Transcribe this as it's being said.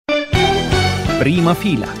Prima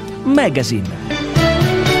fila. Magazine.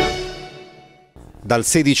 Dal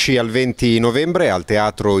 16 al 20 novembre al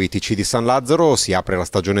Teatro ITC di San Lazzaro si apre la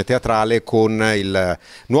stagione teatrale con il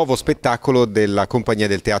nuovo spettacolo della compagnia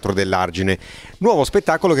del Teatro dell'Argine. Nuovo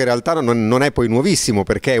spettacolo che in realtà non è poi nuovissimo,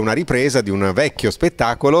 perché è una ripresa di un vecchio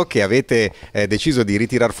spettacolo che avete deciso di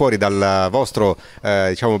ritirar fuori dal vostro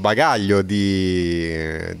bagaglio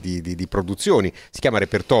di produzioni. Si chiama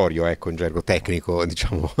repertorio, ecco, in gergo tecnico,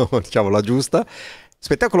 diciamo la giusta.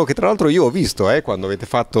 Spettacolo che tra l'altro io ho visto quando avete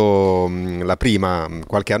fatto la prima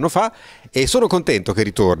qualche anno fa, e sono contento che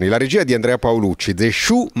ritorni. La regia di Andrea Paolucci, The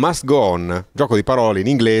Shoe Must Go On, gioco di parole in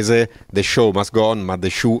inglese, The Show Must Go On, ma The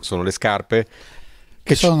Shoe sono le scarpe.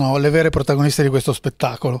 Che sono le vere protagoniste di questo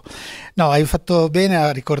spettacolo. No, hai fatto bene a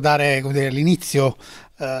ricordare, come dire, l'inizio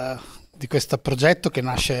di questo progetto, che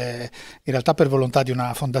nasce in realtà per volontà di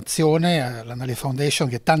una fondazione, la Nelly Foundation,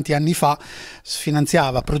 che tanti anni fa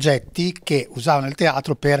finanziava progetti che usavano il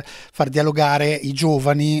teatro per far dialogare i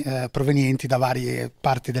giovani provenienti da varie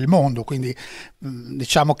parti del mondo. Quindi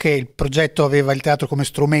diciamo che il progetto aveva il teatro come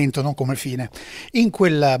strumento, non come fine. In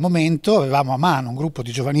quel momento avevamo a mano un gruppo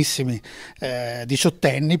di giovanissimi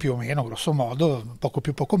diciottenni, più o meno, grosso modo, poco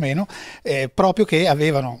più poco meno, proprio che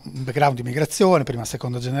avevano un background di migrazione, prima e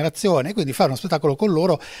seconda generazione, e quindi fare uno spettacolo con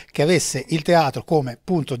loro che avesse il teatro come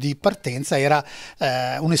punto di partenza era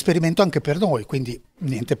un esperimento anche per noi. Quindi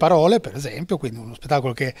niente parole, per esempio, quindi uno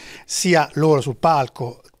spettacolo che sia loro sul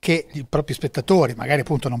palco che i propri spettatori, magari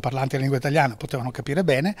appunto non parlanti la lingua italiana, potevano capire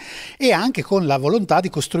bene, e anche con la volontà di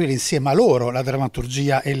costruire insieme a loro la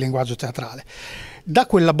drammaturgia e il linguaggio teatrale. Da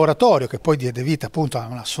quel laboratorio, che poi diede vita appunto a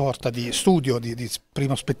una sorta di studio di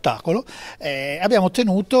primo spettacolo, abbiamo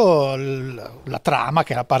ottenuto la trama,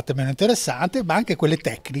 che è la parte meno interessante, ma anche quelle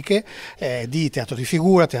tecniche di teatro di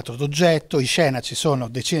figura, teatro d'oggetto. In scena ci sono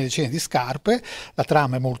decine e decine di scarpe, la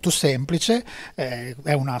trama è molto semplice,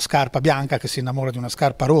 è una scarpa bianca che si innamora di una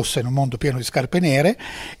scarpa rossa in un mondo pieno di scarpe nere,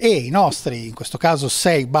 e i nostri, in questo caso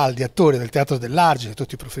 6 baldi attori del Teatro dell'Argine,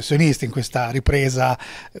 tutti professionisti in questa ripresa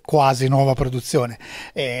quasi nuova produzione,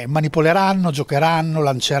 manipoleranno, giocheranno,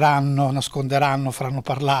 lanceranno, nasconderanno, faranno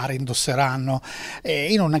parlare, indosseranno,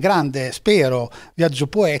 in un grande, spero, viaggio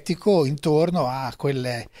poetico intorno a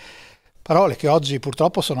quelle parole che oggi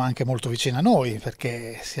purtroppo sono anche molto vicine a noi,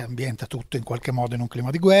 perché si ambienta tutto in qualche modo in un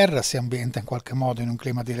clima di guerra, si ambienta in qualche modo in un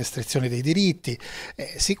clima di restrizione dei diritti.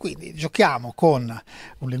 Sì, quindi giochiamo con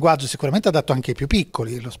un linguaggio sicuramente adatto anche ai più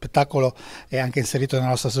piccoli. Lo spettacolo è anche inserito nella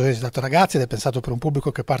nostra stagione di Teatro Ragazzi ed è pensato per un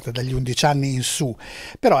pubblico che parte dagli 11 anni in su.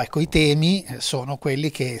 Però ecco, i temi sono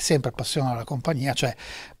quelli che sempre appassionano la compagnia, cioè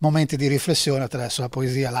momenti di riflessione attraverso la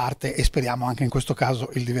poesia, l'arte e speriamo anche in questo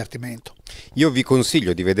caso il divertimento. Io vi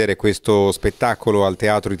consiglio di vedere questo spettacolo al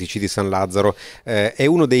Teatro ITC di San Lazzaro, è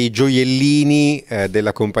uno dei gioiellini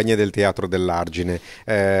della compagnia del Teatro dell'Argine.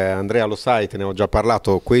 Andrea, lo sai, te ne ho già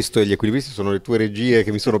parlato, questo e Gli Equilibristi sono le tue regie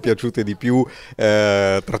che mi sono piaciute di più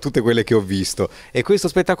tra tutte quelle che ho visto, e questo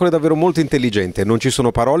spettacolo è davvero molto intelligente, non ci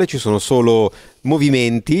sono parole, ci sono solo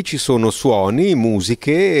movimenti, ci sono suoni,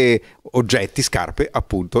 musiche, oggetti, scarpe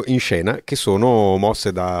appunto in scena, che sono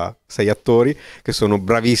mosse da 6 attori che sono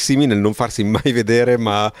bravissimi nel non farsi mai vedere,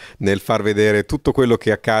 ma nel far vedere tutto quello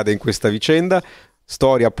che accade in questa vicenda.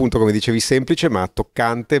 Storia appunto, come dicevi, semplice ma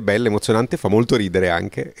toccante, bella, emozionante, fa molto ridere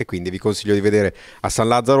anche, e quindi vi consiglio di vedere a San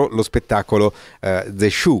Lazzaro lo spettacolo The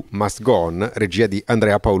Shoe Must Go On, regia di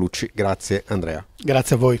Andrea Paolucci. Grazie Andrea.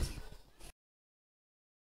 Grazie a voi.